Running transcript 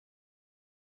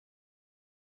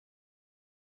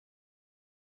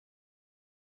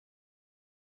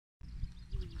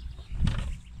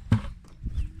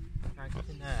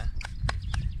there.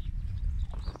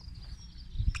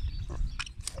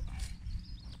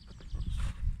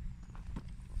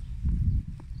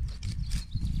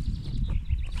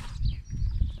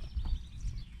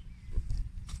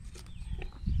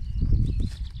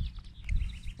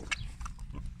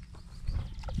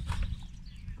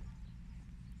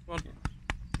 Come on.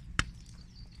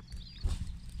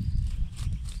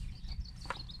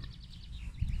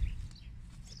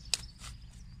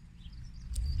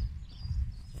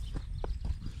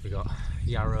 We got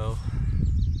yarrow,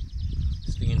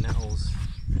 stinging nettles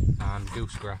and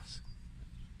goosegrass.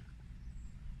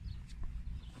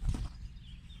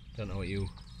 Don't know what you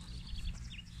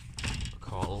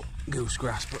call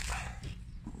goosegrass, but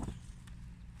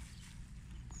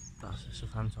that's the stuff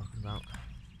I'm talking about.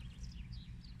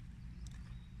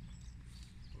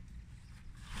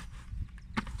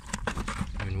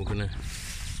 I mean, we're gonna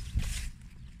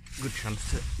good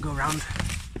chance to go around,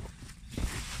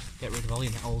 get rid of all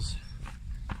your nettles.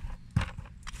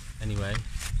 Anyway,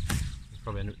 we'll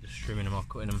probably end up just trimming them or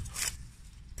cutting them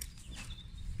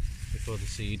before the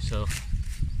seed, so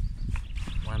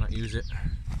why not use it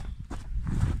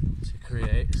to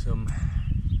create some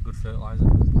good fertiliser.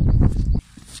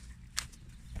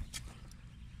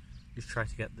 Just try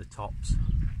to get the tops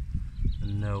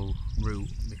and no root,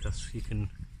 because you can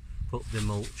put the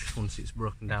mulch once it's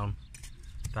broken down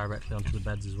directly onto the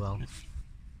beds as well.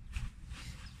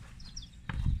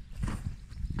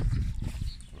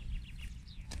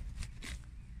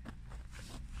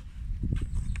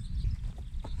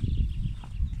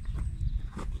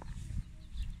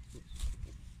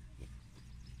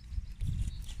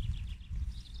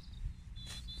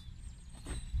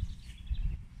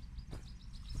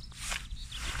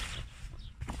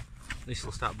 This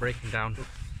will start breaking down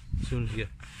as soon as you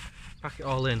pack it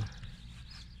all in,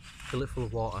 fill it full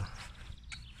of water,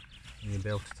 and you'll be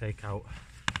able to take out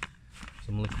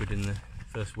some liquid in the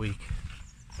first week.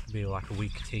 It'll be like a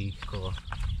week tea colour,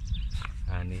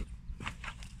 and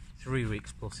 3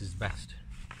 weeks plus is best,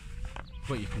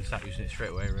 but you can start using it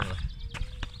straight away really.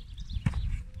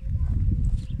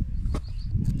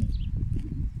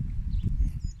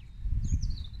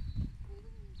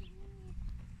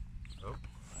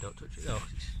 Don't touch it though,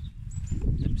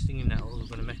 them stinging nettles are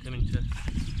going to make them into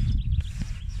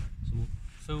some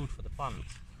food for the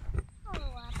plants.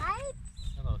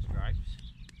 Hello Stripes.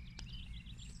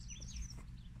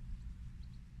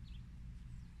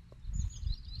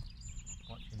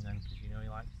 Watch him then, because you know he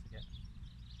likes to get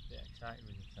a bit excited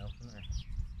with himself, doesn't he?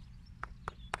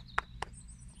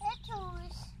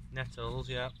 Nettles. Nettles,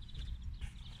 yeah.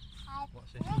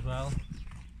 What's this as well?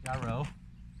 Yarrow.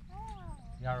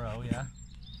 Yarrow, yeah.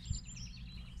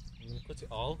 I'm going to cut it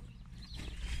all.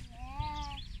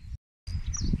 Yeah.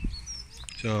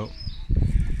 So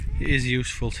it is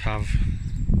useful to have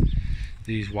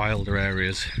these wilder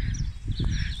areas,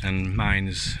 and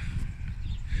mine's,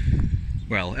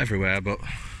 well, everywhere, but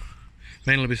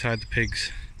mainly beside the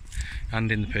pigs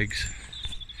and in the pigs,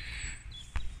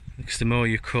 because the more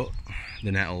you cut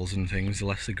the nettles and things, the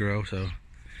less they grow, so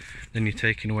then you're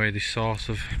taking away this source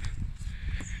of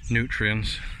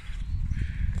nutrients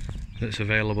that's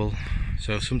available.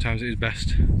 So sometimes it is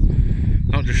best,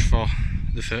 not just for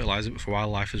the fertiliser but for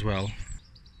wildlife as well.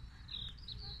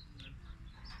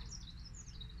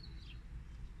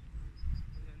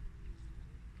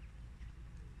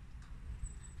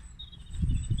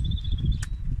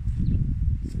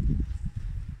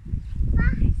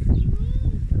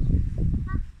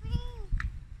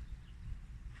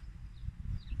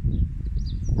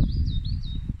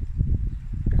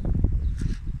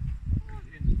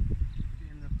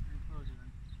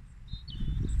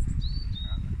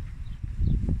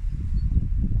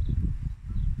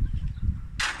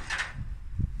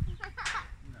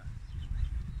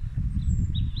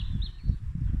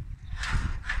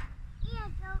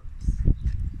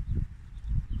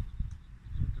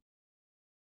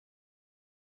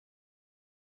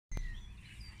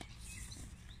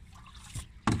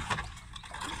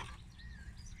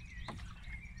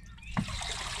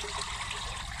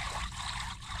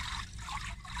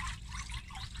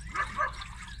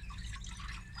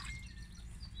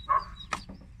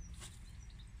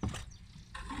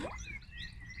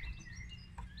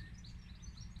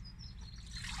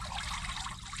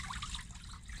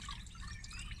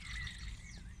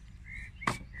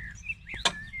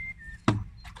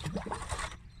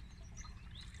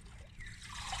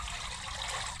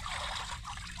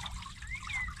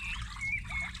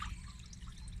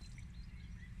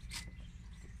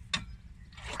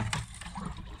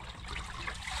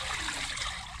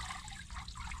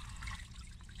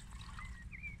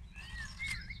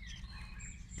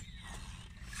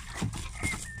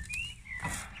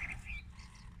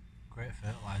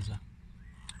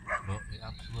 but it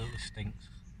absolutely stinks,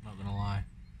 not gonna lie.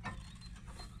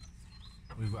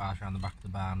 We've got ours around the back of the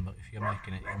barn, but if you're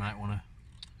making it, you might want to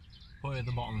put it at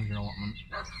the bottom of your allotment.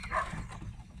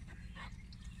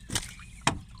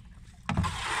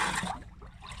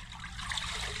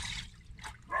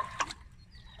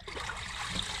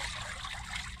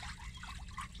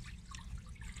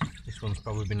 This one's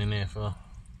probably been in here for a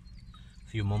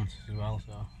few months as well,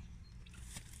 so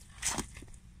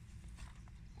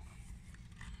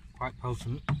quite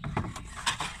potent.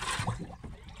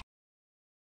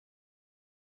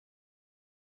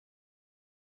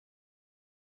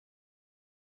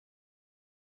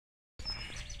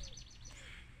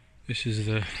 This is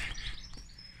the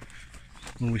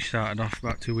one we started off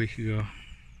about 2 weeks ago.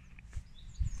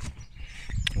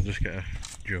 I'll just get a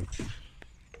jug.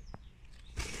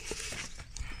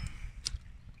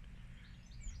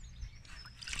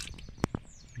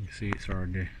 You can see it's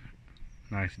already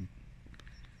nice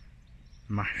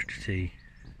mashed tea.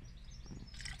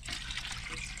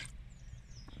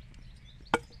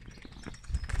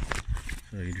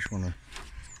 So you just want to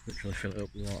literally fill it up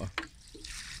with water.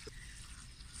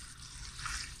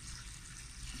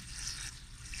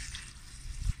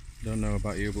 Don't know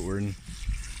about you, but we're in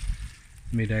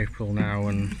mid-April now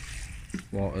and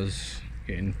water's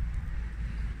getting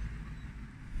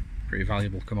a pretty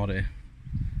valuable commodity,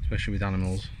 especially with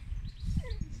animals.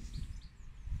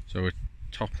 So we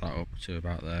top that up to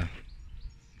about there,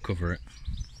 cover it.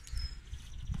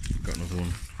 Got another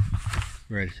one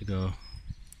ready to go.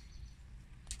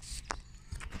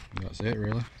 And that's it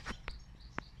really.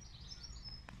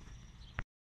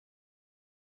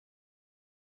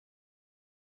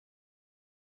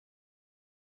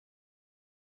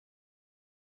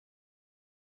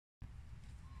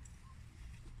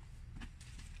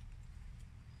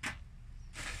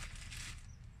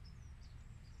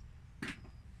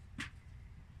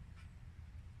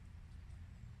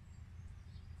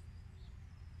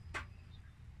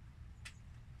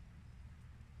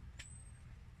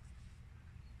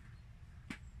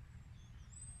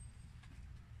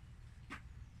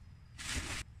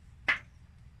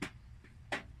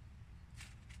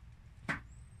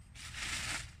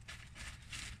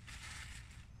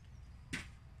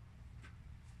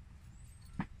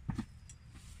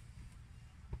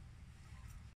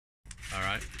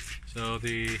 Alright, so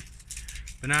the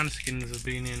banana skins have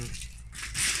been in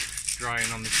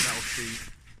drying on this metal sheet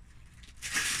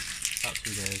about 2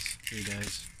 days, 3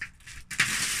 days.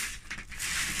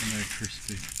 And they're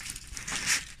crispy.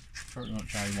 Pretty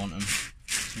much how you want them.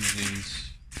 Some of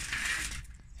these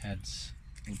heads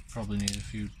will probably need a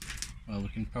few, well, we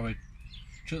can probably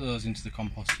chuck those into the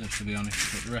composter to be honest,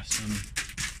 but the rest of them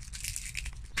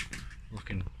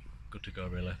looking good to go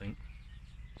really, I think.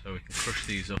 So we can crush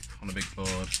these up on a big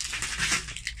board,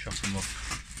 chop them up,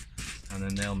 and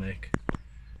then they'll make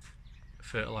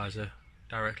fertiliser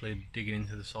directly digging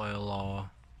into the soil or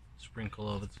sprinkle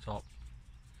over the top,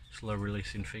 slow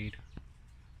releasing feed.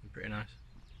 Pretty nice.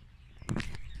 I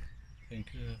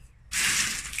think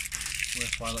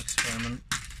worthwhile experiment,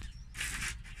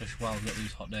 especially while we've got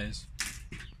these hot days.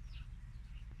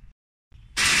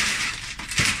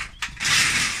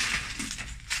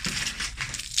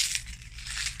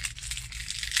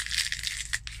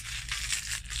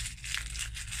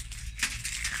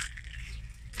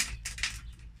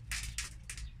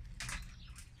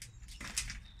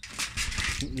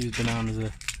 I think these bananas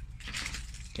are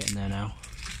getting there now.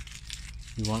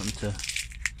 You want them to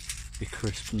be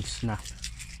crisp and snap.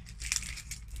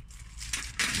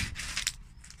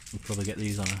 We'll probably get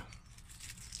these on a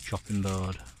chopping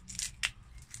board.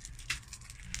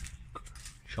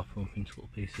 Chop them up into little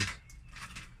pieces.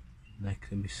 And they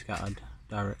can be scattered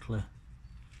directly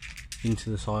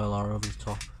into the soil or over the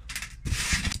top.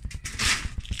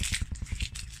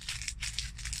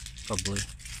 Probably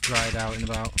dried out in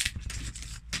about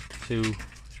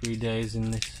 2-3 days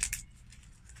in this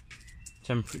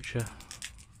temperature.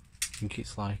 I think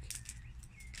it's like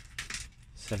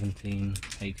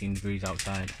 17-18 degrees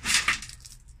outside,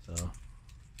 so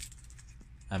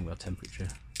I haven't got a temperature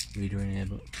reader in here,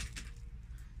 but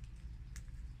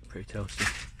pretty toasty.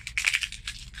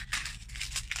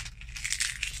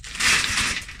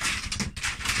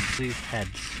 These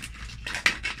heads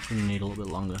gonna need a little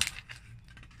bit longer,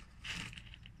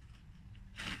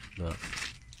 but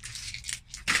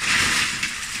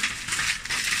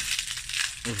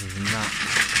other than that,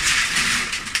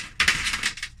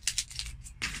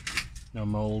 no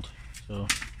mould, so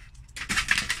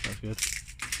that's good.